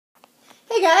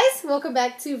Hey guys, welcome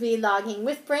back to Vlogging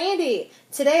with Brandi.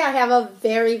 Today I have a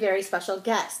very, very special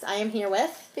guest. I am here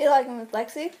with Vlogging with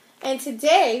Lexi. And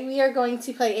today we are going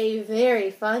to play a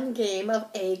very fun game of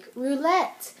egg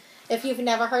roulette. If you've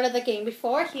never heard of the game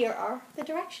before, here are the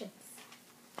directions.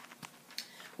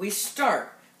 We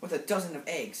start with a dozen of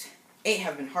eggs. 8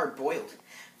 have been hard-boiled.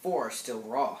 4 are still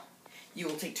raw. You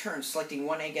will take turns selecting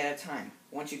one egg at a time.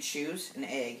 Once you choose an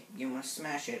egg, you must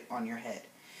smash it on your head.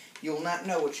 You will not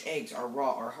know which eggs are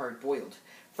raw or hard-boiled.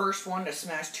 First one to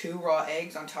smash 2 raw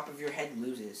eggs on top of your head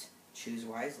loses. Choose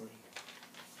wisely.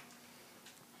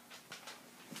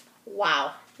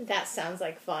 Wow, that sounds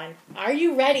like fun. Are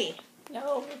you ready?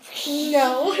 No.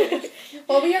 No.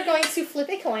 Well, we are going to flip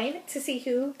a coin to see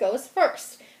who goes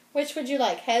first. Which would you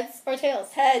like, heads or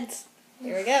tails? Heads.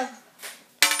 Here we go.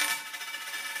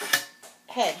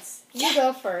 Heads. You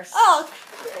go first. Oh,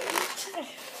 great.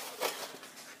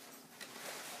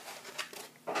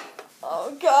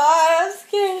 Oh, God, I'm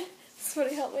scared.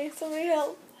 Somebody help me. Somebody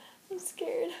help. I'm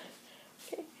scared.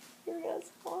 Okay, here we go.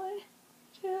 1,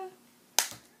 2.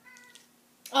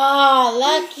 Oh,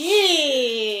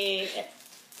 lucky.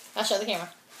 I'll show the camera.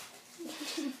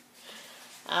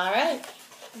 All right.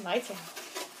 My turn.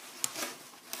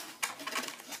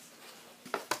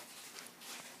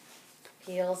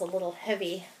 Feels a little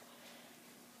heavy.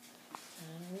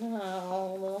 I don't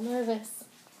know, a little nervous.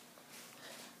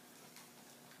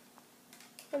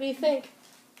 What do you think?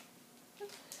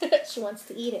 She wants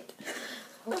to eat it.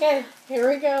 Okay, here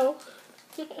we go.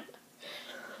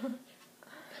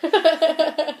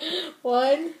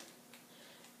 1,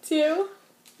 2,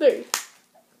 3.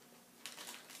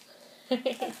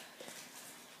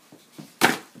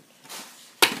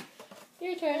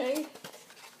 Your turn.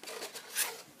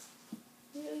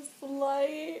 This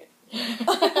light. I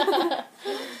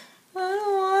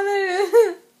don't want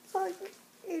it. It's like,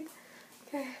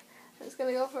 okay, I'm just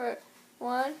gonna go for it.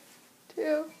 1,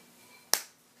 2.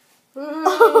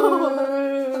 Alright.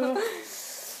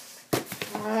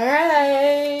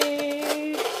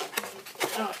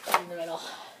 Oh, I'm in the middle.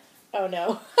 Oh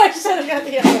no. I should have got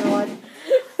the other one.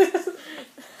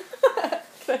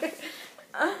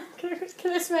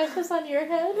 Can I smash this on your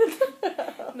head?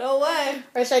 No way.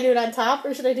 Or should I do it on top,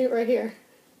 or should I do it right here?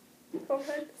 Go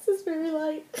ahead. This is very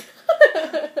light.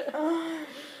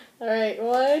 Alright,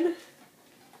 1,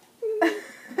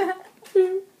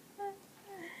 2,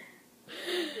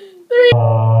 3.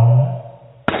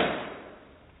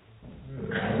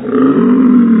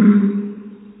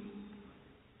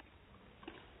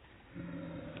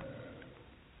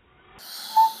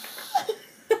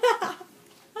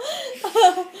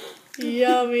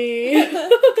 Yummy.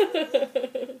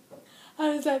 How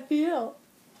does that feel?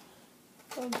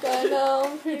 Oh, God, no.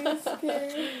 I'm pretty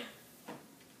scared.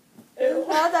 It's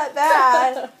not that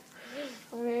bad.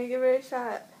 I'm gonna give it a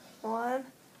shot. 1,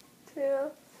 2.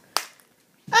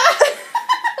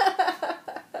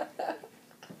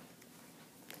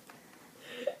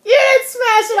 You didn't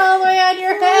smash it all the way on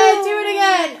your head. Do it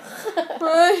again.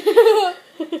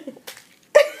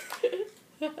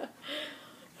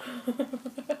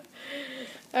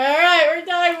 Alright, we're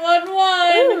done.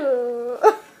 1-1.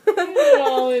 Put it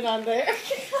all in on there.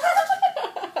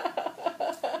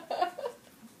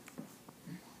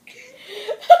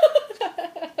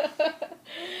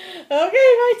 Okay,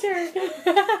 my turn.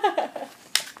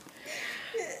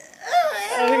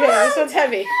 Okay, this one's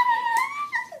heavy.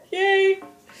 Yay.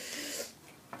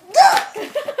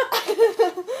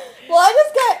 Well, I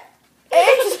just got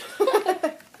eggs.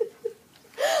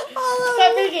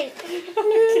 Stop thinking.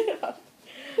 Get up.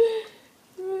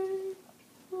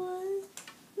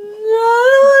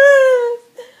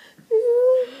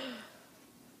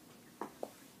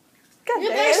 God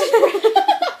You're damn actually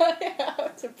I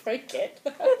have to break it.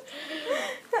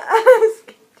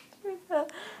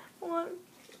 1,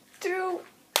 2.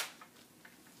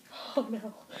 Oh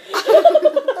no.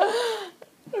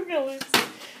 I'm gonna lose.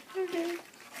 Okay.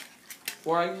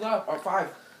 4 eggs left, or 5.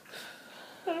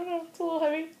 I don't know. It's a little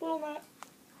heavy. A little not.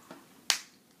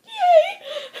 Yay!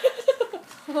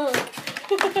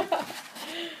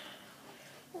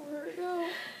 Here we go.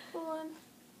 1,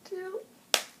 2.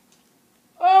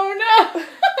 Oh no!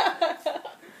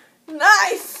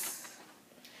 Nice!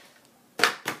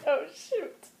 Oh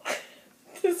shoot.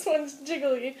 This one's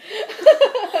jiggly.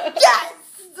 Yes!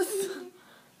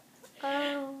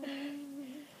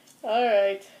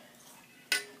 Alright.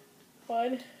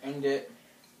 1, End it.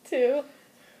 2,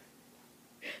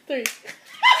 3.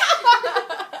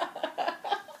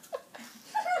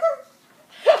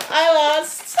 I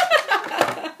lost.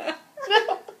 No.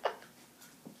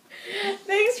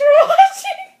 Thanks for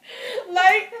watching.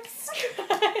 Like,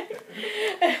 subscribe,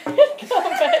 and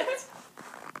comment.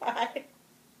 cry.